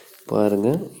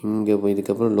 பாருங்கள், இங்கே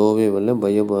இதுக்கப்புறம் லோவே வரல,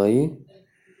 பையப் ஆகி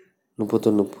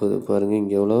 31.30. பாருங்கள்,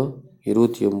 இங்கே எவ்வளோ?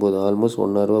 29, ஆல்மோஸ்ட்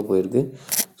 1,000 போயிருக்கு.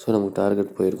 ஸோ நமக்கு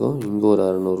டார்கெட் போயிருக்கோம். இங்கே ஒரு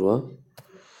 600.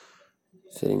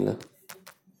 சரிங்களா,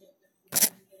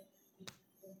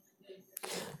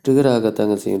 ட்ரிகர்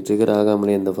ஆகத்தாங்க செய்யும். ட்ரிகர்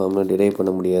ஆகாமலே இந்த ஃபார்மில் டிரைவ்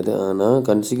பண்ண முடியாது. ஆனால்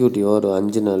கன்சிக்யூட்டிவாக ஒரு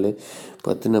 5 நாள்,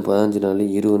 10 நாள், 15 நாள்,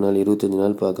 20 நாள், 25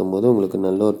 நாள் பார்க்கும்போது உங்களுக்கு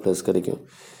நல்ல ஒரு ப்ளஸ் கிடைக்கும்.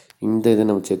 இந்த இதை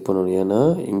நம்ம செக் பண்ணணும். ஏன்னா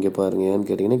இங்கே பாருங்கள், ஏன்னு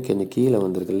கேட்டிங்கன்னா கொஞ்சம் கீழே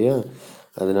வந்திருக்கு இல்லையா,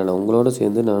 அதனால் உங்களோட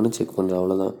சேர்ந்து நானும் செக் பண்ணுறேன்,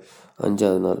 அவ்வளோதான்.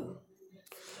 5ஆவது நாள்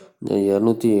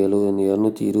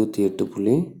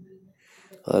 228.60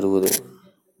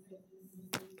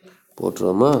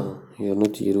 போட்டுருவோமா?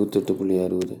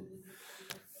 228.60.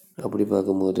 அப்படி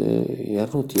பார்க்கும்போது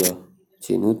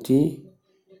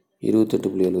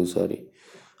 128.70. Sorry,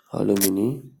 alumni.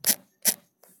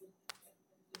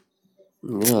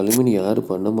 அலுமினி யாரும்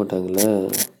பண்ண மாட்டாங்கள்ல,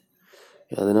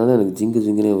 அதனால் எனக்கு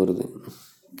ஜிங்குனே வருது.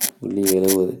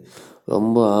 70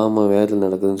 ரொம்ப வேகத்தில்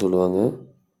நடக்குதுன்னு சொல்லுவாங்க.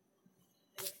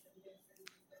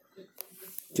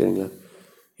 சரிங்களா,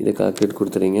 இதை கால்குலேட்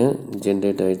கொடுத்துறீங்க.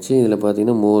 ஜென்ரேட் ஆகிடுச்சு. இதில்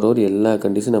பார்த்தீங்கன்னா மோரோவர் எல்லா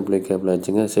கண்டிஷன் அப்ளிகேபிள்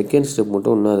ஆச்சுங்க. செகண்ட் ஸ்டெப்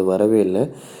மட்டும் இன்னும் அது வரவே இல்லை.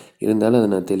 இருந்தாலும் அதை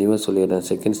நான் தெளிவாக சொல்லிடுறேன்.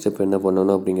 செகண்ட் ஸ்டெப் என்ன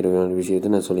பண்ணணும் அப்படிங்கிற விஷயத்தை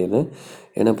நான் சொல்லிடுறேன்.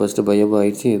 ஏன்னா ஃபஸ்ட்டு பையப்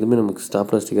ஆகிடுச்சு, எதுவுமே நமக்கு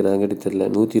ஸ்டாப் லாஸ் டிக்கெட் ஆகிட்டு தெரியல.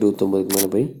 129க்கு மேலே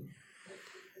போய்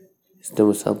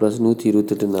ஸ்டாப் லாஸ்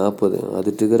 128.40. அது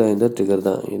ட்ரிகர் ஆகியிருந்தால் ட்ரிகர்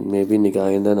தான். மேபி இன்றைக்கி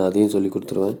ஆகியிருந்தால் நான் அதையும் சொல்லி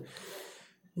கொடுத்துருவேன்.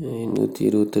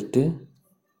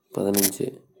 128.15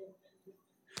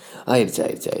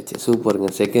 ஆயிடுச்சு. சூப்பருங்க.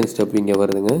 செகண்ட் ஸ்டெப் இங்கே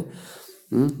வருதுங்க.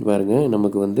 பாருங்கள்,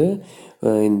 நமக்கு வந்து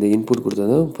இந்த இன்புட்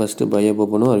கொடுத்தது ஃபஸ்ட்டு பையப்போ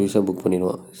பண்ணுவோம், அர்வீஸாக புக்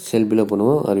பண்ணிடுவோம். செல்பில்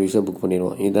பண்ணுவோம், அர்வீஸாக புக்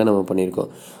பண்ணிடுவோம். இதுதான் நம்ம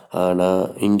பண்ணியிருக்கோம். ஆனால்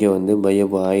இங்கே வந்து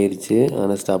பையப்போ ஆயிடுச்சு,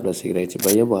 ஆனால் ஸ்டாப் லாஸ் சீக்கிரம் ஆயிடுச்சு.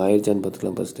 பையப்போ ஆயிடுச்சான்னு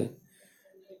பார்த்துக்கலாம் ஃபஸ்ட்டு.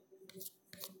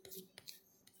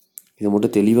 இதை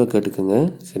மட்டும் தெளிவாக கேட்டுக்கோங்க,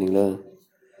 சரிங்களா.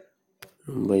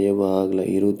 பையப்போ ஆகலை,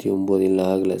 29 இல்லை,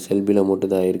 ஆகலை. செல்பியில்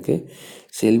மட்டும் தான் ஆகிருக்கு.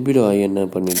 செல்பியில் ஆகி என்ன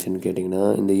பண்ணிடுச்சுன்னு கேட்டிங்கன்னா,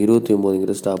 இந்த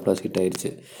 29ங்கிற ஸ்டாப் லாஸ் ஹிட் ஆகிடுச்சு.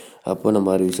 அப்போ நம்ம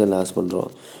அர்வீஸாக லாஸ் பண்ணுறோம்.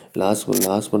 லாஸ்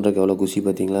பண்ணுறதுக்கு எவ்வளோ குஷி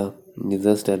பார்த்தீங்களா.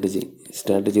 இதுதான்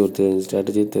ஒரு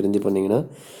ஸ்ட்ராட்டஜி தெரிஞ்சு பண்ணிங்கன்னா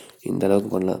இந்த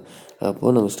அளவுக்கு பண்ணலாம்.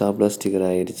 அப்போது நம்ம ஸ்டாப் லாஸ் ஸ்டிக்கர்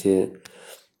ஆகிடுச்சு.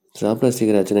 ஸ்டாப் லாஸ்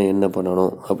ஸ்டிக்கர் ஆச்சுன்னா என்ன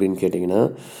பண்ணணும் அப்படின்னு கேட்டிங்கன்னா,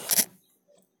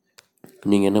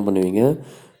 நீங்கள் என்ன பண்ணுவீங்க,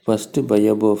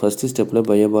 ஃபஸ்ட்டு ஸ்டெப்பில்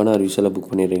பையப்பான அர்வீஸால் புக்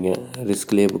பண்ணிடுறீங்க.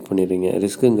 ரிஸ்க்லேயே புக் பண்ணிடுறீங்க.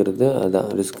 ரிஸ்க்குங்கிறது அதான்,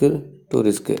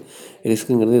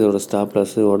 ரிஸ்க்குங்கிறது இதோட ஸ்டாப்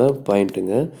லாஸோட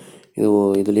பாயிண்ட்டுங்க.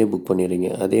 இதுலேயே புக் பண்ணிடுறீங்க.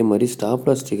 அதே மாதிரி ஸ்டாப்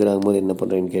லாஸ் ஸ்டிக்கர் ஆகும்போது என்ன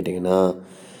பண்ணுறீங்கன்னு கேட்டிங்கன்னா,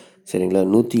 சரிங்களா,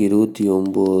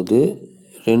 129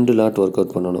 2 லாட் ஒர்க்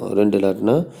அவுட் பண்ணணும். 2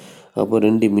 லாட்னா அப்போ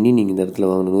 2 மினி நீங்கள் இந்த இடத்துல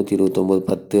வாங்கணும். 129,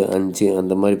 10, 5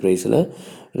 அந்த மாதிரி ப்ரைஸில்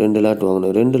 2 லாட்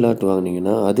வாங்கணும். 2 லாட்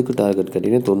வாங்கினீங்கன்னா அதுக்கு டார்கெட்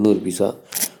கட்டிங்கன்னா 90 பைசா.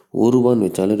 ₹1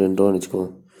 வச்சாலும் ₹2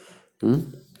 வச்சுக்குவோம்.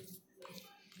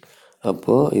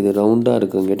 அப்போது இது ரவுண்டாக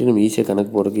இருக்குங்காட்டி நம்ம ஈஸியாக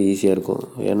கணக்கு போடுறதுக்கு ஈஸியாக இருக்கும்.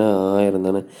 ஏன்னா 1000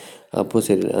 தானே. அப்போது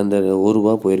சரி, அந்த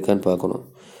 ₹1 போயிருக்கான்னு பார்க்கணும்.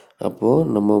 அப்போது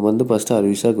நம்ம வந்து ஃபஸ்ட்டு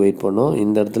அர்வீஸாக்கு வெயிட் பண்ணோம்.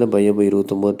 இந்த இடத்துல பையப்போ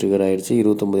 29 ட்ரிகர் ஆகிடுச்சு.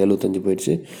 29.75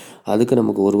 போயிடுச்சு. அதுக்கு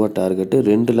நமக்கு ₹1 டார்கெட்டு.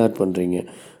 2 லாட் பண்ணுறீங்க.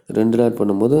 2 லாட்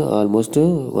பண்ணும்போது ஆல்மோஸ்ட்டு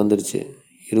வந்துடுச்சு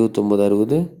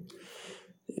 29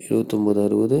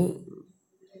 60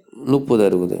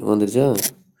 30 வந்துடுச்சா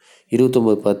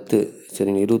 29 10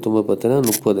 சரிங்க 29 10னா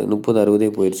 30 60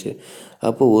 போயிடுச்சு.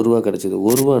 அப்போ ரூபா கிடச்சிது.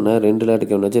 ரூபானா 2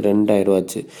 லாட்டுக்கு எவ்வளோ ஆச்சு 2000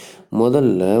 ஆச்சு.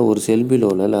 முதல்ல ஒரு செல்பி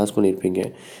லோவில் லாஸ் பண்ணியிருப்பீங்க.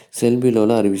 செல்பி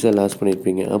லோவில் 60 லாஸ்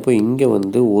பண்ணியிருப்பீங்க. அப்போ இங்கே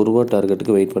வந்து ரூபா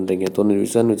டார்கெட்டுக்கு வெயிட் பண்ணுறீங்க.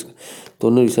 90 வச்சு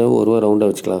 90 ரூபா ரவுண்டாக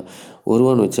வச்சுக்கலாம்.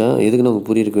 ரூபான்னு வச்சா எதுக்கு நமக்கு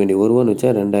புரியிருக்க வேண்டிய ரூபான்னு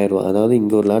வச்சா 2000. அதாவது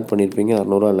இங்கே ஒரு லாட் பண்ணியிருப்பீங்க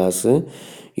 600 லாஸு.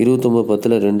 29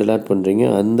 10ல் 2 லாட் பண்ணுறீங்க.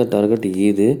 அந்த டார்கெட்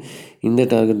இது. இந்த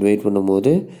டார்கெட் வெயிட்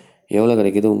பண்ணும்போது எவ்வளோ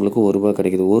கிடைக்கிது உங்களுக்கு ரூபா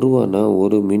கிடைக்கிது. ரூபானா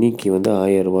ஒரு மினிக்கு வந்து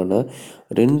 1000 ரூபானா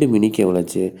 2 மினிக்கு எவ்வளோ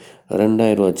ஆச்சு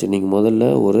 2000 ஆச்சு. நீங்கள் முதல்ல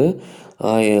ஒரு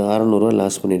 600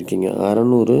 லாஸ் பண்ணியிருக்கீங்க.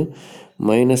 600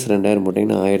 மைனஸ் 2000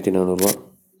 போட்டிங்கன்னா 1400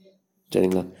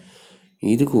 சரிங்களா.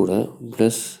 இது கூட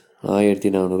ப்ளஸ்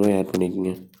 1400 ஆட்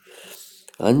பண்ணிக்கோங்க.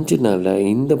 5 நாளில்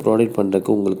இந்த ப்ராடக்ட்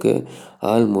பண்ணுறதுக்கு உங்களுக்கு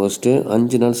ஆல்மோஸ்ட்டு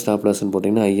 5 நாள் ஸ்டாப் லாஸ்ன்னு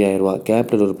போட்டிங்கன்னா 5000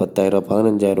 கேபிட்டல் ஒரு 10000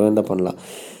 15,000 இருந்தால் பண்ணலாம்.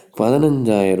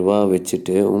 15,000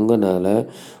 வச்சுட்டு உங்களால்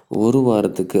ஒரு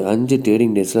வாரத்துக்கு 5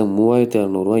 ட்ரேடிங் டேஸில்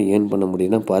 3600 ஏர்ன் பண்ண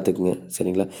முடியுதுன்னா பார்த்துக்குங்க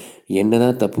சரிங்களா. என்ன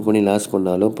தான் தப்பு பண்ணி லாஸ்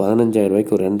பண்ணாலும்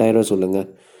 15,000 ஒரு 2000 சொல்லுங்கள்.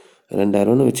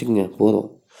 2000 வச்சுக்கோங்க போதும்.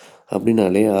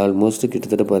 அப்படின்னாலே ஆல்மோஸ்ட்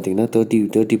கிட்டத்தட்ட பார்த்தீங்கன்னா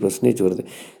 30% வருது.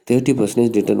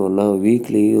 30% ரிட்டர்ன் ஒன்றா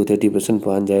வீக்லி 30%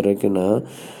 15,000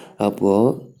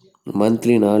 அப்போது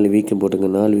மந்த்லி 4 வீக்கு போட்டுங்க.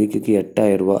 4 வீக்குக்கு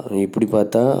 8000 இப்படி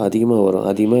பார்த்தா அதிகமாக வரும்.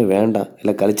 அதிகமாக வேண்டாம்,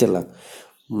 இல்லை கழிச்சிடலாம்.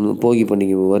 போகி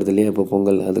பண்டிகை வருது இல்லையா, இப்போ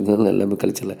பொங்கல், அதுக்கு எல்லாமே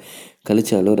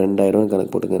கழிச்சாலும் 2000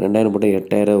 கணக்கு போட்டுங்க. 2000 போட்டால்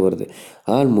 8000 வருது.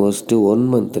 ஆல்மோஸ்ட்டு 1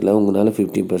 மந்தில் உங்களால்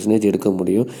 50% எடுக்க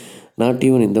முடியும். நாட்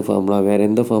ஈவன் இந்த ஃபார்ம்லாம் வேறு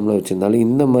எந்த ஃபார்ம்லாம் வச்சுருந்தாலும்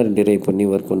இந்த மாதிரி டிரைவ் பண்ணி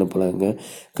ஒர்க் பண்ண போகலாங்க.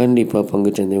 கண்டிப்பாக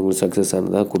பங்குச்சந்தை உங்களுக்கு சக்ஸஸ்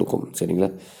ஆனதாக கொடுக்கும் சரிங்களா.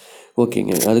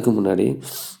 ஓகேங்க. அதுக்கு முன்னாடி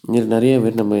நிறைய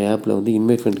பேர் நம்ம ஆப்பில் வந்து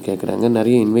இன்வைட்மெண்ட் கேட்குறாங்க.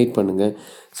 நிறைய இன்வைட் பண்ணுங்கள்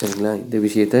சரிங்களா. இந்த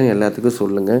விஷயத்த எல்லாத்துக்கும்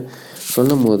சொல்லுங்கள்.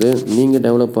 சொல்லும் போது நீங்கள்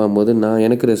டெவலப் ஆகும்போது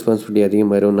எனக்கு ரெஸ்பான்சிபிலிட்டி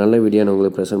அதிகமாகிடும். நல்ல வீடியோ நான்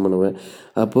உங்களுக்கு ப்ரெசென்ட் பண்ணுவேன்.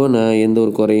 அப்போது நான் எந்த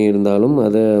ஒரு குறையும் இருந்தாலும்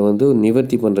அதை வந்து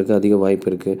நிவர்த்தி பண்ணுறதுக்கு அதிக வாய்ப்பு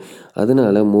இருக்குது.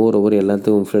 அதனால மோர் ஓவர்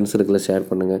எல்லாத்துக்கும் ஃப்ரெண்ட்ஸ் இருக்குல்ல ஷேர்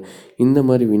பண்ணுங்கள். இந்த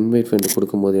மாதிரி இன்வைட்மெண்ட்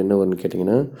கொடுக்கும்போது என்ன வரும்னு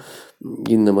கேட்டிங்கன்னா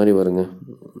இந்த மாதிரி வருங்க.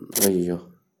 ஐயோ,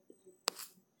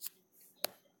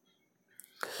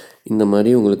 இந்த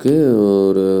மாதிரி உங்களுக்கு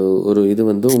ஒரு இது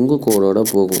வந்து உங்கள் கோடோட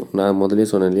போகும். நான் முதலே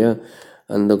சொன்னேன் இல்லையா,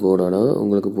 அந்த கோடோட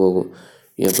உங்களுக்கு போகும்.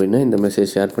 எப்படின்னா இந்த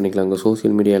மெசேஜ் ஷேர் பண்ணிக்கலாங்க.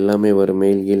 சோஷியல் மீடியா எல்லாமே வரும்,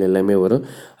 மெயில் கீழ் எல்லாமே வரும்.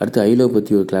 அடுத்து ஐலோ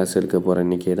பற்றி ஒரு கிளாஸ் எடுக்க போகிறேன்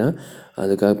இன்றைக்கி தான்.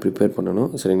 அதுக்காக ப்ரிப்பேர்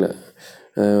பண்ணணும் சரிங்களா.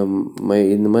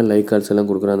 இந்த மாதிரி லைக் கால்ஸ் எல்லாம்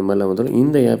கொடுக்குறேன். அந்த மாதிரிலாம் வந்துடும்.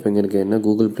 இந்த ஆப் எங்கே இருக்குது, என்ன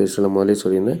கூகுள் ப்ளே ஸ்டோரில் முதலே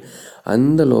சொல்லியிருந்தேன்.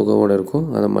 அந்த லோகோவோடு இருக்கும்,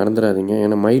 அதை மறந்துடாதீங்க.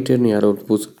 ஏன்னா மைட்ரேட்னு யாரோ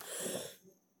புதுசு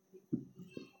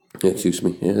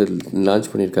லான்ச்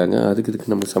பண்ணியிருக்காங்க.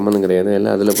 இதுக்கு நம்ம சம்மந்தம் கிடையாது.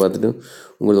 எல்லாம் அதில் பார்த்துட்டு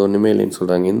உங்களுக்கு ஒன்றுமே இல்லைன்னு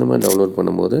சொல்கிறாங்க. இந்த மாதிரி டவுன்லோட்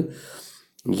பண்ணும்போது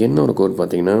என்னோடய கோட்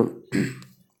பார்த்தீங்கன்னா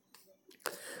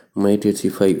MyTradeC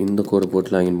 5 இந்த கோடை போட்டு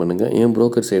லாகின் பண்ணுங்கள். என்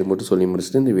ப்ரோக்கர் சைடு மட்டும் சொல்லி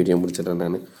முடிச்சுட்டு இந்த வீடியோ முடிச்சிடறேன்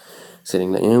நான்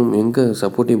சரிங்களா. எங்கள்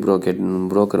சப்போர்ட்டிவ்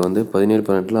ப்ரோக்கர் வந்து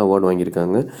 17-18 அவார்டு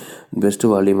வாங்கியிருக்காங்க. Best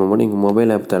volume award. இங்கே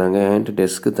மொபைல் ஆப் தராங்க, ஆண்ட்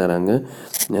டெஸ்க்கு தராங்க,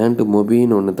 ஆண்ட்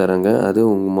மொபின்னு ஒன்று தராங்க, அது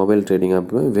உங்கள் மொபைல் ட்ரேடிங்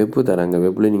ஆப்பு. வெப்பு தராங்க,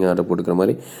 வெப்பில் நீங்கள் ஆர்டர் போட்டுக்கிற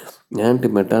மாதிரி. ஆண்ட்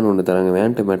மெட்டான்னு ஒன்று தராங்க.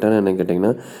 ஆண்ட் மெட்டான்னு என்ன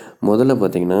கேட்டிங்கன்னா முதல்ல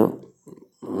பார்த்தீங்கன்னா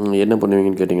என்ன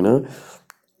பண்ணுவீங்கன்னு கேட்டிங்கன்னா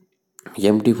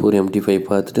MT4 MT5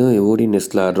 பார்த்துட்டு ஓடி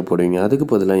நெஸ்ட்டில் ஆர்டர் போடுவீங்க. அதுக்கு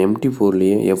பதிலாக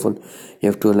MT4லேயே F1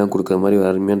 F2 எல்லாம் கொடுக்குற மாதிரி ஒரு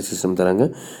அருமையான சிஸ்டம் தராங்க.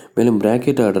 மேலும்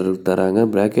ப்ராக்கெட் ஆர்டர் தராங்க.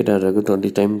 ப்ராக்கெட் ஆர்டருக்கு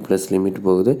 20 டைம் ப்ளஸ் லிமிட்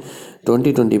போகுது.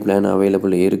 2020 பிளான்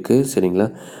அவைலபிள் இருக்குது சரிங்களா.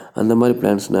 அந்த மாதிரி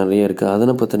பிளான்ஸ் நிறைய இருக்குது.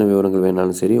 அதனை பற்றின விவரங்கள்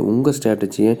வேணாலும் சரி, உங்கள்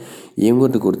ஸ்ட்ராட்டஜியை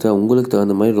இவங்ககிட்ட கொடுத்தா உங்களுக்கு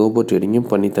தகுந்த மாதிரி ரோபோட் ட்ரேடிங்கும்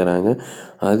பண்ணித்தராங்க.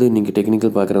 அது நீங்கள்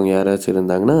டெக்னிக்கல் பார்க்குறவங்க யாராச்சும்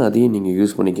இருந்தாங்கன்னா அதையும் நீங்கள்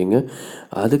யூஸ் பண்ணிக்கோங்க.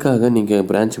 அதுக்காக நீங்கள்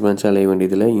பிரான்ச்சாக அலைய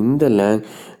வேண்டியதில்லை. இந்த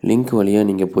லிங்க் வழியாக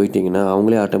நீங்கள் போயிட்டீங்கன்னா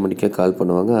அவங்களே ஆட்டோமேட்டிக்காக கால்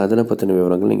பண்ணுவாங்க. அதனை பற்றின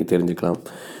விவரங்கள் நீங்கள் தெரிஞ்சுக்கலாம்.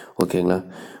 ஓகேங்களா.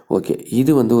 ஓகே,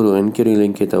 இது வந்து ஒரு என்கொயரி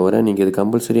லிங்கே தவிர நீங்கள் இது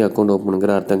கம்பல்சரி அக்கௌண்ட்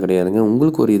ஓப்பனுங்கிற அர்த்தம் கிடையாதுங்க.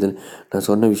 உங்களுக்கு ஒரு இது நான்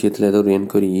சொன்ன விஷயத்தில் ஏதோ ஒரு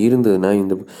என்கொயரி இருந்ததுன்னா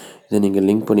இதை நீங்கள்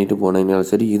லிங்க் பண்ணிவிட்டு போனீங்கனாலும்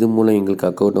சரி, இது மூலம் எங்களுக்கு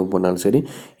அக்கௌண்ட் ஓப்பன் பண்ணாலும் சரி,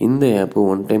 இந்த ஆப்பு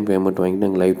 1 டைம் பேமெண்ட் வாங்கிட்டு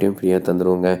நாங்கள் லைஃப் டைம் ஃப்ரீயாக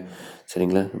தந்துடுவோங்க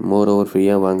சரிங்களா. மோர் ஓவர்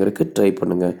ஃப்ரீயாக வாங்குறதுக்கு ட்ரை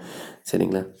பண்ணுங்கள்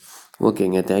சரிங்களா.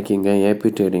 ஓகேங்க, தேங்க்யூங்க.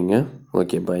 ஹேப்பி ட்ரேடிங்க.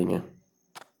 ஓகே, பாய்ங்க.